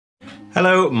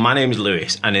Hello, my name is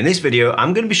Lewis, and in this video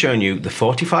I'm going to be showing you the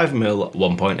 45mm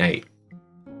 1.8.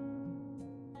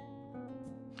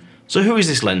 So who is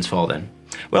this lens for then?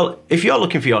 Well, if you're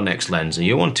looking for your next lens and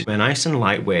you want to be nice and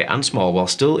lightweight and small while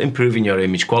still improving your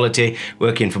image quality,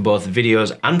 working for both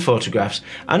videos and photographs,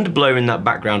 and blurring that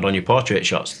background on your portrait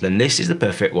shots, then this is the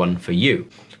perfect one for you.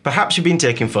 Perhaps you've been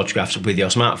taking photographs with your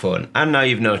smartphone and now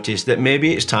you've noticed that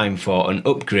maybe it's time for an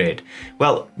upgrade.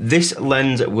 Well, this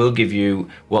lens will give you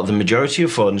what the majority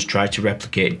of phones try to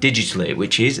replicate digitally,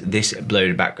 which is this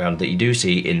blurry background that you do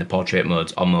see in the portrait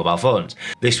modes on mobile phones.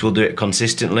 This will do it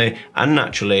consistently and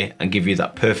naturally and give you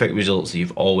that perfect results that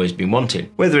you've always been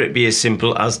wanting. Whether it be as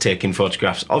simple as taking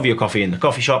photographs of your coffee in the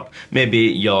coffee shop, maybe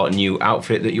your new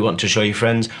outfit that you want to show your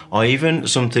friends, or even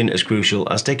something as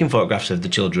crucial as taking photographs of the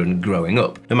children growing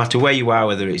up. No matter where you are,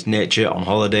 whether it's nature, on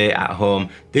holiday, at home,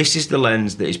 this is the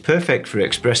lens that is perfect for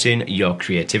expressing your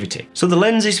creativity. So the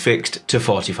lens is fixed to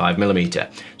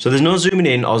 45mm. So there's no zooming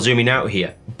in or zooming out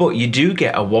here, but you do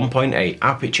get a 1.8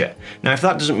 aperture. Now if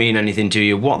that doesn't mean anything to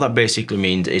you, what that basically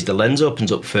means is the lens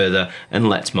opens up further and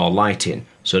lets more light in.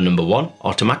 So number one,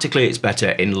 automatically it's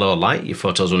better in low light. Your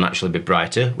photos will naturally be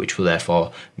brighter, which will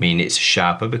therefore mean it's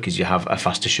sharper because you have a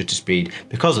faster shutter speed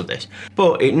because of this.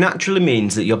 But it naturally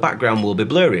means that your background will be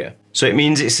blurrier. So it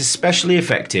means it's especially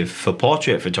effective for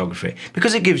portrait photography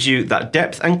because it gives you that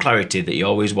depth and clarity that you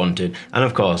always wanted, and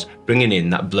of course, bringing in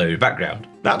that blurry background.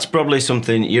 That's probably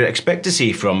something you'd expect to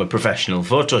see from a professional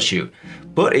photo shoot,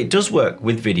 but it does work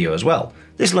with video as well.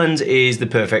 This lens is the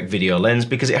perfect video lens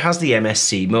because it has the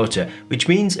MSC motor, which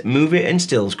means movie and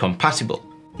stills compatible.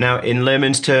 Now in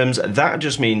layman's terms, that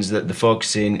just means that the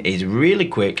focusing is really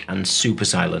quick and super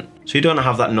silent. So you don't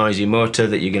have that noisy motor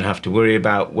that you're going to have to worry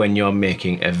about when you're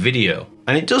making a video.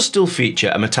 And it does still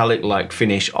feature a metallic-like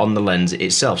finish on the lens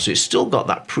itself, so it's still got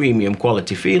that premium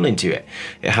quality feeling to it.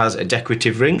 It has a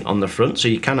decorative ring on the front, so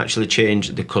you can actually change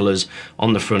the colours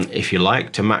on the front if you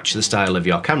like to match the style of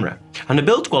your camera. And the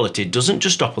build quality doesn't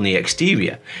just stop on the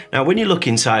exterior. Now when you look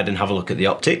inside and have a look at the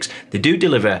optics, they do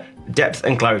deliver depth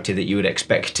and clarity that you would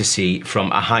expect to see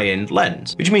from a high-end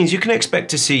lens, which means you can expect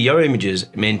to see your images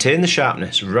maintain the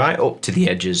sharpness right up to the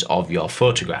edges of your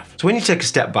photograph. So when you take a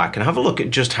step back and have a look at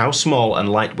just how small and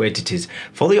lightweight it is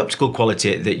for the optical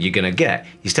quality that you're going to get,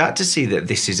 you start to see that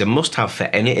this is a must-have for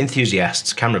any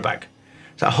enthusiast's camera bag.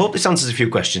 So I hope this answers a few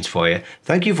questions for you.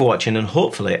 Thank you for watching, and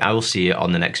hopefully I will see you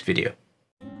on the next video.